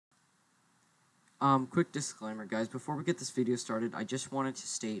Quick disclaimer, guys. Before we get this video started, I just wanted to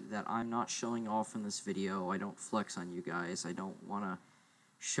state that I'm not showing off in this video. I don't flex on you guys. I don't want to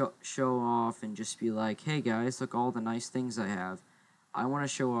show off and just be like, hey guys, look all the nice things I have. I want to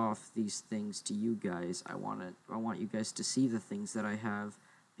show off these things to you guys. I want you guys to see the things that I have,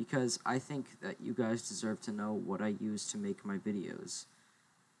 because I think that you guys deserve to know what I use to make my videos.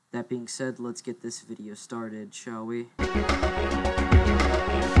 That being said, let's get this video started, shall we?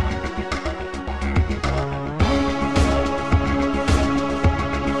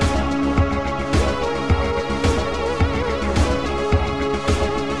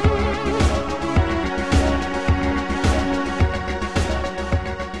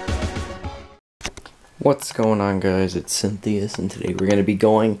 What's going on, guys? It's Syntheus, and today we're going to be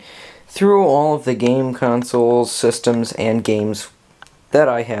going through all of the game consoles, systems, and games that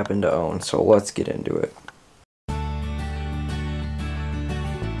I happen to own, so let's get into it.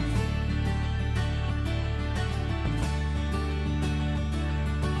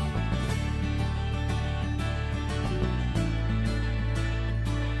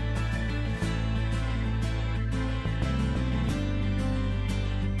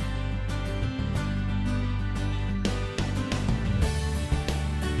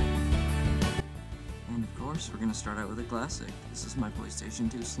 We're going to start out with a classic. This is my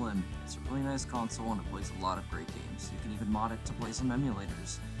PlayStation 2 Slim. It's a really nice console and it plays a lot of great games. You can even mod it to play some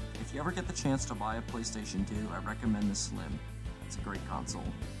emulators. If you ever get the chance to buy a PlayStation 2, I recommend the Slim. It's a great console.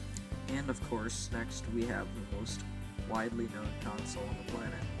 And of course, next we have the most widely known console on the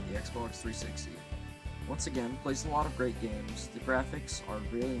planet, the Xbox 360. Once again, plays a lot of great games. The graphics are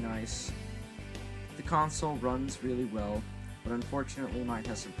really nice. The console runs really well, but unfortunately mine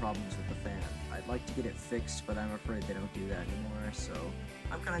has some problems with the fan. I'd like to get it fixed, but I'm afraid they don't do that anymore, so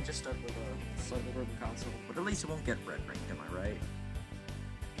I'm kind of just stuck with a slightly broken console, but at least it won't get red ringed, am I right?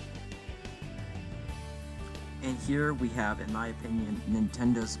 And here we have, in my opinion,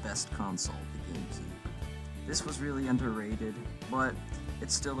 Nintendo's best console, the GameCube. This was really underrated, but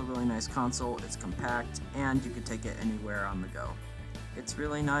it's still a really nice console. It's compact, and you can take it anywhere on the go. It's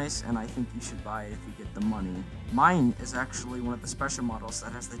really nice, and I think you should buy it if you get the money. Mine is actually one of the special models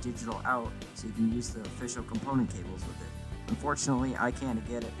that has the digital out, so you can use the official component cables with it. Unfortunately, I can't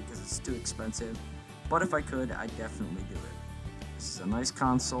get it because it's too expensive, but if I could, I'd definitely do it. This is a nice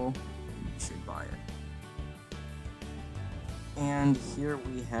console, and you should buy it. And here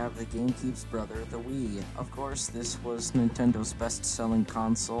we have the GameCube's brother, the Wii. Of course, this was Nintendo's best-selling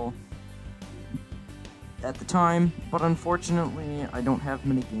console at the time, but unfortunately I don't have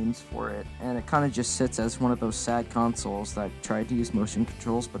many games for it, and it kind of just sits as one of those sad consoles that tried to use motion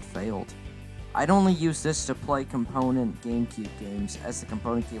controls but failed. I'd only use this to play component GameCube games, as the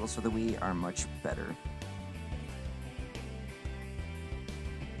component cables for the Wii are much better.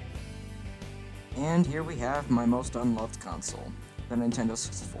 And here we have my most unloved console, the Nintendo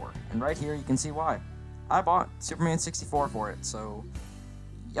 64, and right here you can see why. I bought Superman 64 for it, so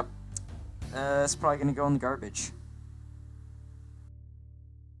yep. It's probably gonna go in the garbage.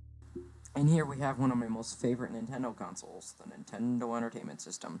 And here we have one of my most favorite Nintendo consoles, the Nintendo Entertainment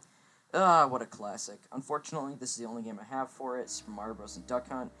System. What a classic. Unfortunately, this is the only game I have for it, Super Mario Bros. And Duck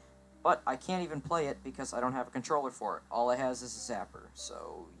Hunt, but I can't even play it because I don't have a controller for it. All it has is a zapper,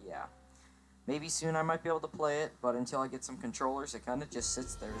 so yeah. Maybe soon I might be able to play it, but until I get some controllers, it kind of just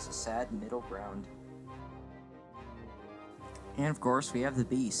sits there as a sad middle ground. And of course, we have the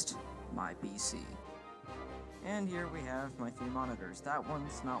Beast, my PC. And here we have my 3 monitors. That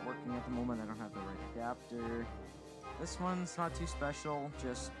one's not working at the moment, I don't have the right adapter. This one's not too special,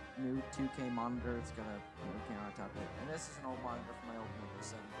 just new 2K monitor. It's got a webcam on top of it. And this is an old monitor from my old Windows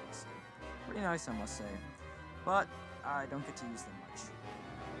 7 PC. Pretty nice, I must say. But I don't get to use them much.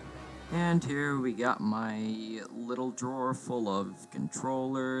 And here we got my little drawer full of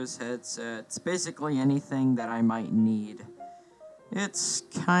controllers, headsets, basically anything that I might need. It's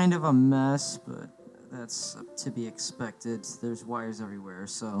kind of a mess, but that's to be expected. There's wires everywhere,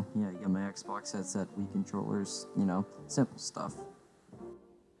 so yeah, you got my Xbox headset, Wii controllers, you know, simple stuff.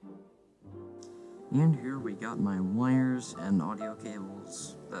 And here we got my wires and audio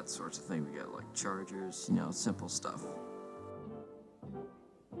cables, that sort of thing. We got like chargers, you know, simple stuff.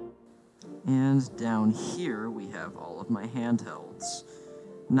 And down here we have all of my handhelds.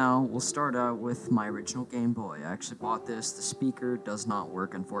 Now, we'll start out with my original Game Boy. I actually bought this. The speaker does not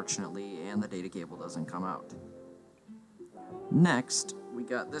work, unfortunately, and the data cable doesn't come out. Next, we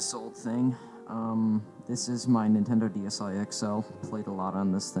got this old thing. This is my Nintendo DSi XL. Played a lot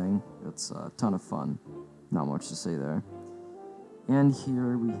on this thing. It's a ton of fun. Not much to say there. And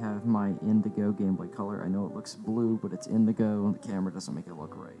here we have my indigo Game Boy Color. I know it looks blue, but it's indigo, and the camera doesn't make it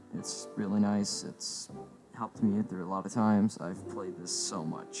look right. It's really nice. It's helped me through a lot of times. I've played this so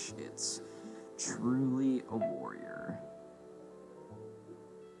much. It's truly a warrior.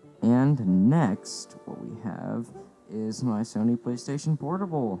 And next, what we have is my Sony PlayStation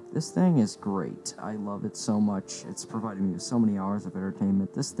Portable. This thing is great. I love it so much. It's provided me with so many hours of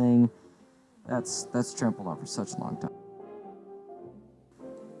entertainment. This thing, that's trampled on for such a long time.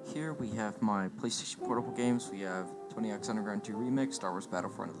 Here we have my PlayStation Portable games. We have 20X Underground 2 Remix, Star Wars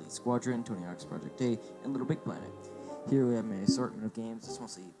Battlefront Elite Squadron, 20X Project A, and Little Big Planet. Here we have my assortment of games. It's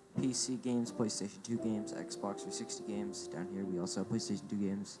mostly PC games, PlayStation 2 games, Xbox 360 games. Down here we also have PlayStation 2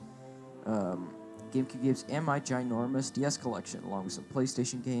 games, GameCube games, and my ginormous DS collection, along with some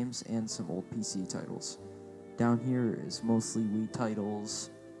PlayStation games and some old PC titles. Down here is mostly Wii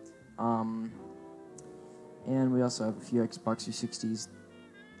titles, and we also have a few Xbox 360s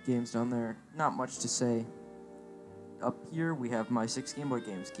games down there. Not much to say. Up here we have my 6 Game Boy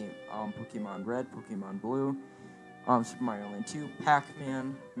games: Pokemon Red, Pokemon Blue, Super Mario Land 2,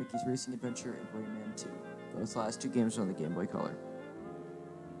 Pac-Man, Mickey's Racing Adventure, and Rayman 2. Those last 2 games are on the Game Boy Color.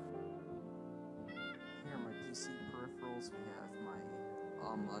 Here are my PC peripherals. We have my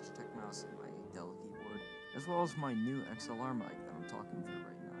Logitech mouse and my Dell keyboard, as well as my new XLR mic that I'm talking through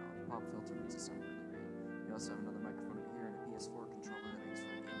right now. The pop filter makes it sound really great. We also have another microphone over here and a PS4 controller that makes for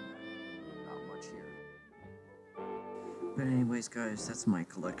a game. Not much here. But anyways, guys, that's my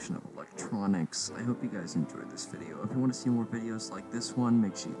collection of electronics. I hope you guys enjoyed this video. If you want to see more videos like this one,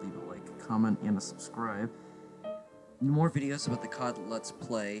 make sure you leave a like, a comment, and a subscribe. More videos about the COD Let's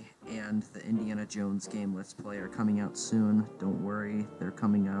Play and the Indiana Jones game Let's Play are coming out soon. Don't worry, they're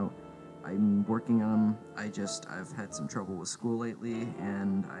coming out. I'm working on them. I've had some trouble with school lately,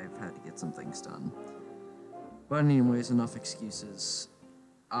 and I've had to get some things done. But anyways, enough excuses.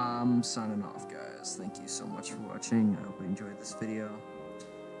 I'm signing off, guys. Thank you so much for watching. I hope you enjoyed this video,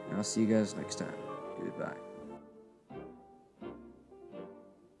 and I'll see you guys next time. Goodbye.